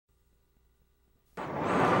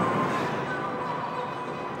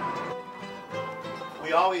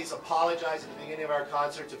We always apologize at the beginning of our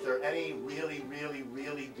concerts if there are any really, really,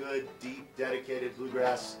 really good, deep, dedicated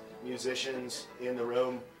bluegrass musicians in the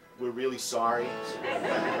room. We're really sorry.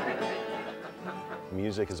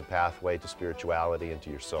 Music is a pathway to spirituality and to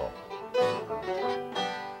your soul.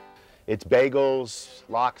 It's bagels,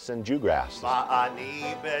 lox, and Jewgrass.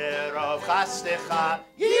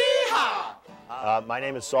 My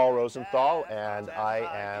name is Saul Rosenthal, and I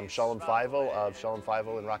am Shullem Feivel of Shullem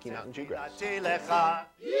Feivel and Rocky Mountain Jewgrass.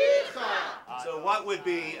 So what would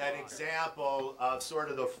be an example of sort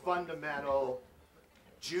of the fundamental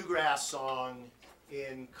Jewgrass song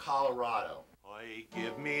in Colorado? I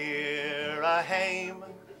give me a heim,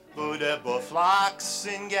 wo de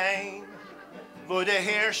beflaxen game, wo de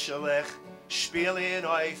Herrschlich spielen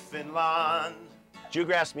auf in Land.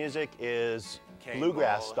 Jewgrass music is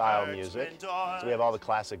bluegrass style music. So we have all the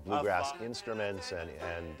classic bluegrass instruments and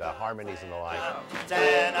harmonies and the like.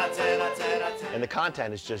 And the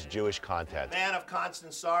content is just Jewish content. Man of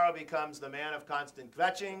constant sorrow becomes the man of constant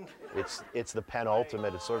kvetching. It's the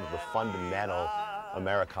penultimate, it's sort of the fundamental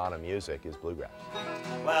Americana music is bluegrass.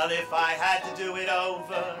 Well, if I had to do it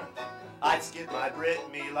over, I'd skip my Brit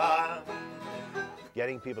Milah.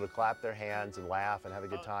 Getting people to clap their hands and laugh and have a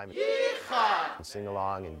good time and sing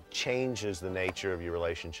along and changes the nature of your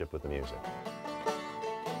relationship with the music.